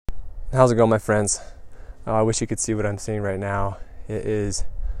How's it going, my friends? I wish you could see what I'm seeing right now. It is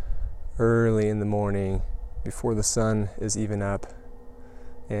early in the morning, before the sun is even up,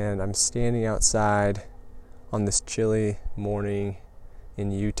 and I'm standing outside on this chilly morning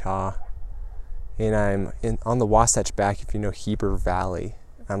in Utah, and I'm on the Wasatch Back, if you know Heber Valley.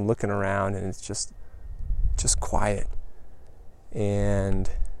 I'm looking around, and it's just quiet. And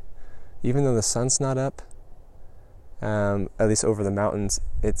even though the sun's not up, at least over the mountains,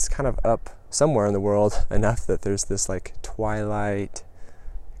 it's kind of up somewhere in the world enough that there's this like twilight,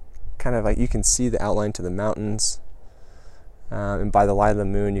 kind of like you can see the outline to the mountains, and by the light of the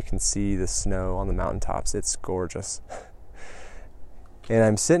moon you can see the snow on the mountaintops. It's gorgeous. And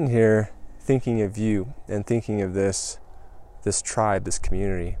I'm sitting here thinking of you and thinking of this tribe, this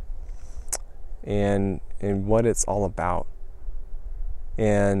community, and what it's all about.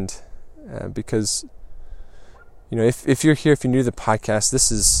 And because if you're here, if you're new to the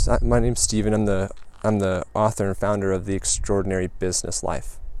podcast, my name's Steven. I'm the author and founder of The Extraordinary Business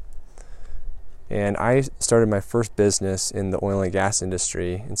Life. And I started my first business in the oil and gas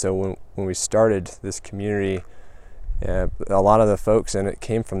industry. And so when we started this community, a lot of the folks in it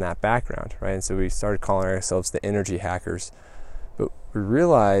came from that background, right? And so we started calling ourselves the energy hackers. But we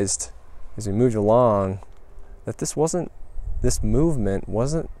realized as we moved along that this movement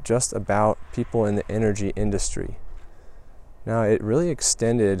wasn't just about people in the energy industry. Now, it really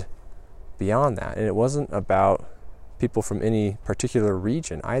extended beyond that, and it wasn't about people from any particular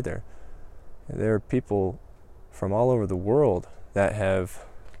region either. There are people from all over the world that have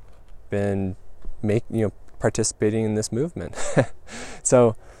been participating in this movement.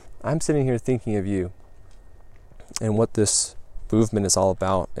 So I'm sitting here thinking of you and what this movement is all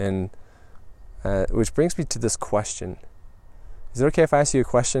about, and which brings me to this question. Is it okay if I ask you a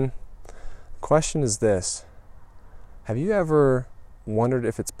question? The question is this: have you ever wondered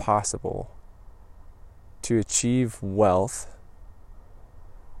if it's possible to achieve wealth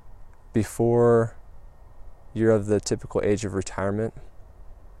before you're of the typical age of retirement?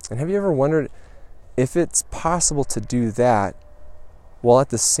 And have you ever wondered if it's possible to do that while at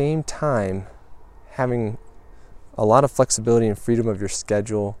the same time having a lot of flexibility and freedom of your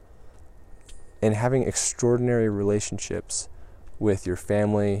schedule and having extraordinary relationships with your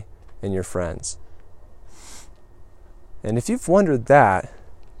family and your friends? And if you've wondered that,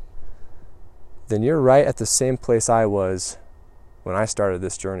 then you're right at the same place I was when I started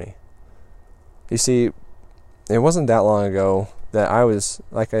this journey. You see, it wasn't that long ago that I was,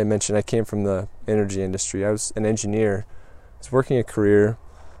 like I mentioned, I came from the energy industry. I was an engineer. I was working a career,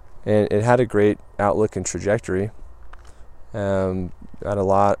 and it had a great outlook and trajectory. Got a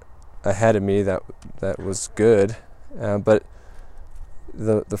lot ahead of me that was good, but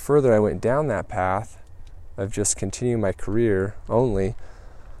the further I went down that path of just continuing my career only,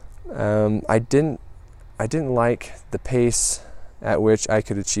 I didn't like the pace at which I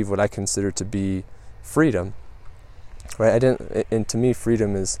could achieve what I consider to be freedom. Right? And to me,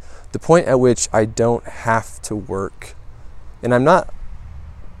 freedom is the point at which I don't have to work, and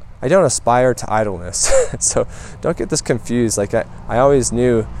I don't aspire to idleness. So don't get this confused. Like I always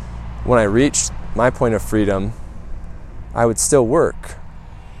knew when I reached my point of freedom, I would still work.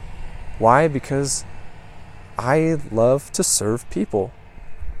 Why? Because I love to serve people.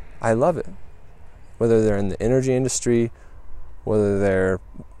 I love it. Whether they're in the energy industry, whether they're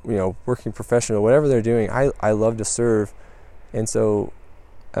working professional, whatever they're doing, I love to serve. And so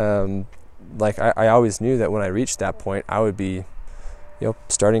I always knew that when I reached that point, I would be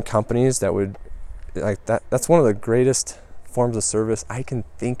starting companies that would that's one of the greatest forms of service I can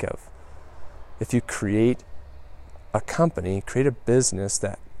think of. If you create a company, create a business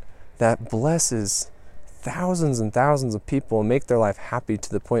that blesses thousands and thousands of people and make their life happy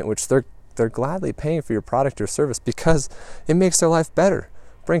to the point which they're gladly paying for your product or service because it makes their life better,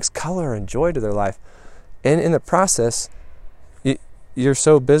 brings color and joy to their life. And in the process, you're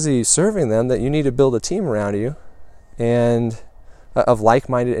so busy serving them that you need to build a team around you and of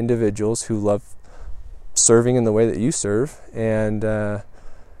like-minded individuals who love serving in the way that you serve. And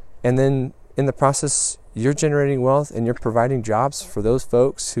then in the process, you're generating wealth and you're providing jobs for those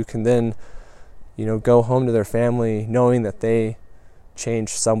folks who can then go home to their family knowing that they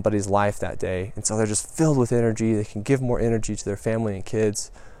changed somebody's life that day. And so they're just filled with energy. They can give more energy to their family and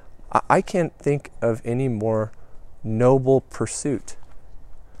kids. I can't think of any more noble pursuit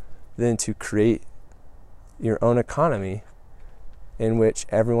than to create your own economy in which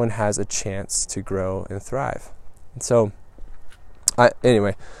everyone has a chance to grow and thrive. And so I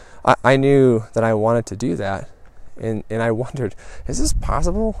knew that I wanted to do that. And I wondered, is this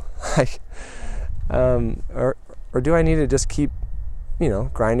possible? Or do I need to just keep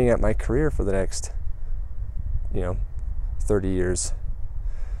grinding at my career for the next 30 years.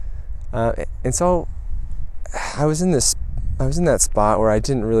 And so I was in that spot where I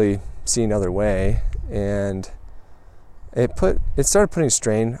didn't really see another way, and it started putting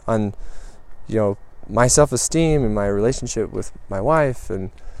strain on my self-esteem and my relationship with my wife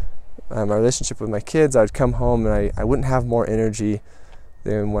and my relationship with my kids. I would come home and I wouldn't have more energy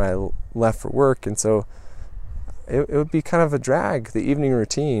than when I left for work, and so it would be kind of a drag, the evening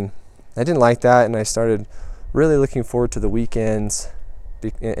routine. I didn't like that, and I started really looking forward to the weekends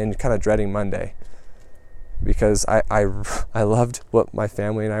and kind of dreading Monday, because I loved what my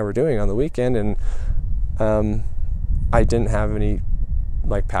family and I were doing on the weekend, and I didn't have any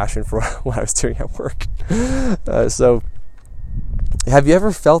passion for what I was doing at work. So have you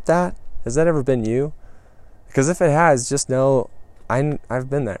ever felt that? Has that ever been you? Because if it has, just know I've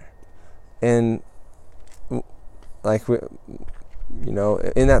been there. And in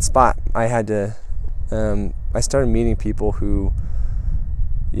that spot, I had to I started meeting people who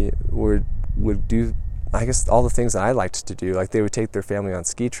would do, I guess, all the things that I liked to do. Like, they would take their family on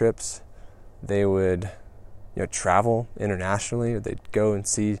ski trips. They would travel internationally, or they'd go and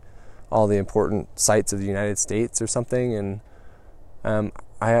see all the important sites of the United States or something. And I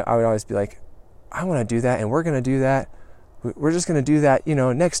would always be like, I want to do that, and we're going to do that. We're just going to do that,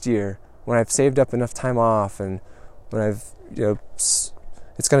 next year when I've saved up enough time off, and when I've,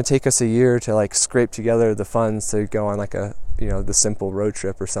 it's going to take us a year to scrape together the funds to go on the simple road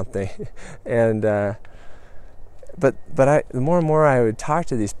trip or something. And but the more and more I would talk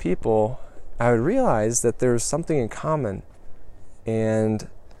to these people, I would realize that there was something in common. And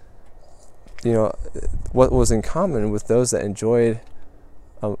what was in common with those that enjoyed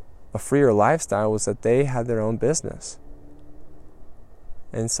a freer lifestyle was that they had their own business.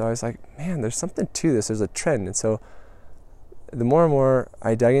 And so I was like, man, there's something to this. There's a trend. And so the more and more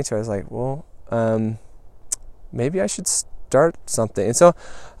I dug into it, I was like, well, maybe I should start something. And so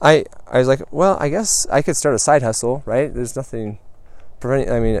I was like, well, I guess I could start a side hustle, right? There's nothing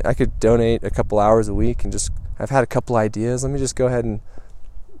preventing. I mean, I could donate a couple hours a week, and I've had a couple ideas. Let me just go ahead and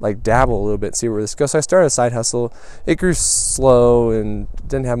dabble a little bit and see where this goes. So I started a side hustle. It grew slow and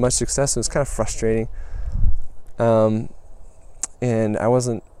didn't have much success. It was kind of frustrating. And I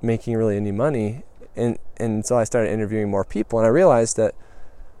wasn't making really any money. And so I started interviewing more people, and I realized that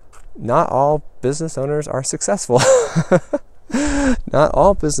not all business owners are successful. Not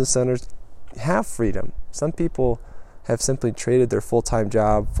all business owners have freedom. Some people have simply traded their full-time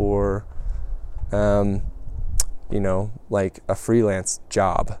job for, a freelance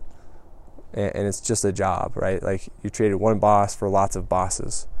job. And it's just a job, right? Like, you traded one boss for lots of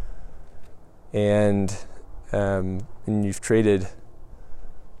bosses. And you've traded,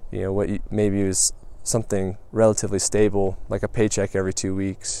 maybe was something relatively stable, like a paycheck every 2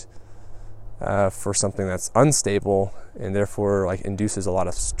 weeks, for something that's unstable and therefore induces a lot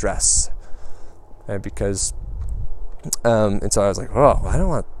of stress. And so I was like, oh, I don't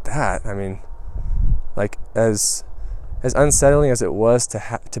want that. I mean, as unsettling as it was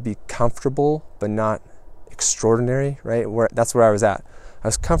to be comfortable but not extraordinary, right? That's where I was at. I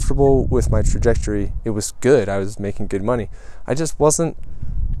was comfortable with my trajectory. It was good. I was making good money. It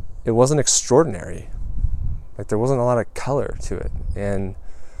wasn't extraordinary. There wasn't a lot of color to it. And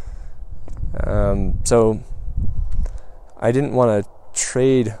so I didn't want to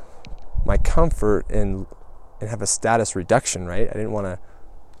trade my comfort and have a status reduction, right? I didn't want to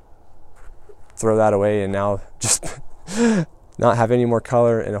throw that away and now just not have any more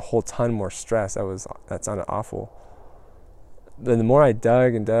color and a whole ton more stress. That sounded awful. Then the more I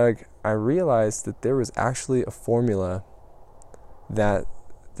dug and dug, I realized that there was actually a formula that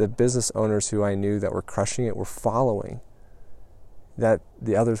the business owners who I knew that were crushing it were following, that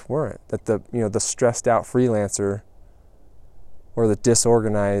the others weren't. That the stressed out freelancer or the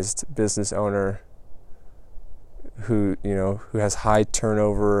disorganized business owner who has high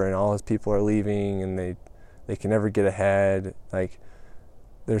turnover and all his people are leaving and they can never get ahead.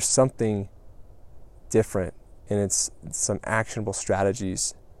 There's something different, and it's some actionable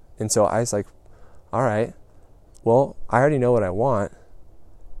strategies. And so I was like, all right, well, I already know what I want,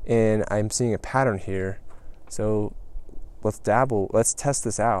 and I'm seeing a pattern here, so let's test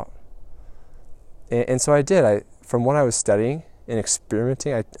this out. And so I did. From what I was studying and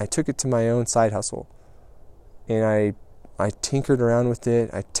experimenting, I took it to my own side hustle, and I tinkered around with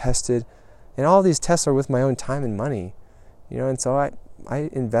it. I tested, and all these tests are with my own time and money, and so I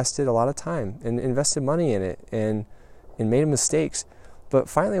invested a lot of time and invested money in it and made mistakes. But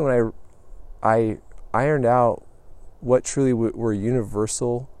finally, when I ironed out what truly were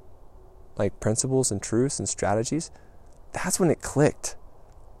universal principles and truths and strategies, that's when it clicked.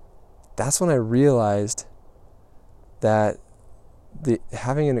 That's when I realized that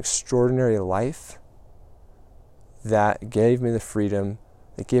having an extraordinary life that gave me the freedom,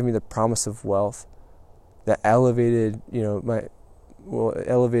 that gave me the promise of wealth, that elevated,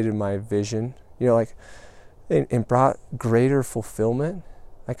 elevated my vision, and brought greater fulfillment.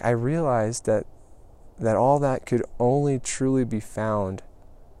 Like, I realized that all that could only truly be found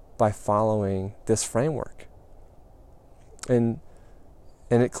by following this framework. And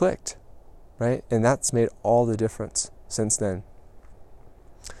it clicked, right? And that's made all the difference since then.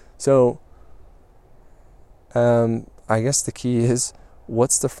 So, I guess the key is,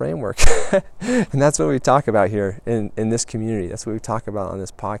 what's the framework? And that's what we talk about here in this community. That's what we talk about on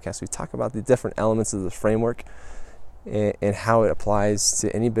this podcast. We talk about the different elements of the framework and how it applies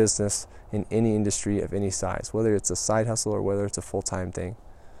to any business in any industry of any size, whether it's a side hustle or whether it's a full-time thing.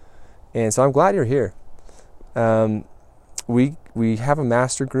 And so I'm glad you're here. We have a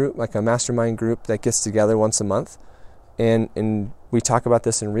master group, like a mastermind group that gets together once a month, and we talk about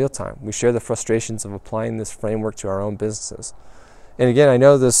this in real time. We share the frustrations of applying this framework to our own businesses. And again, I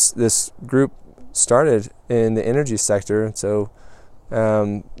know this group started in the energy sector, and so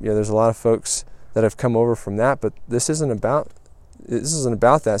there's a lot of folks that have come over from that. But this isn't about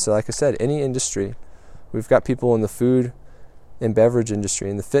that. So, like I said, any industry, we've got people in the food and beverage industry,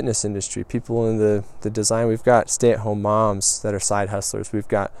 in the fitness industry, people in the design. We've got stay-at-home moms that are side hustlers. We've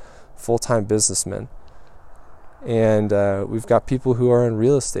got full-time businessmen. And we've got people who are in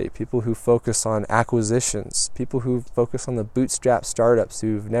real estate, people who focus on acquisitions, people who focus on the bootstrap startups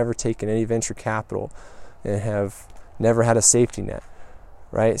who've never taken any venture capital and have never had a safety net,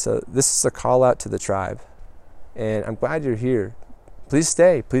 right? So this is a call out to the tribe. And I'm glad you're here. Please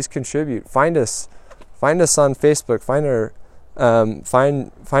stay, please contribute. Find us on Facebook, find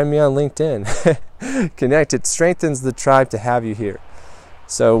me on LinkedIn. Connect. It strengthens the tribe to have you here.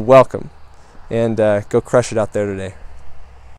 So welcome. And go crush it out there today.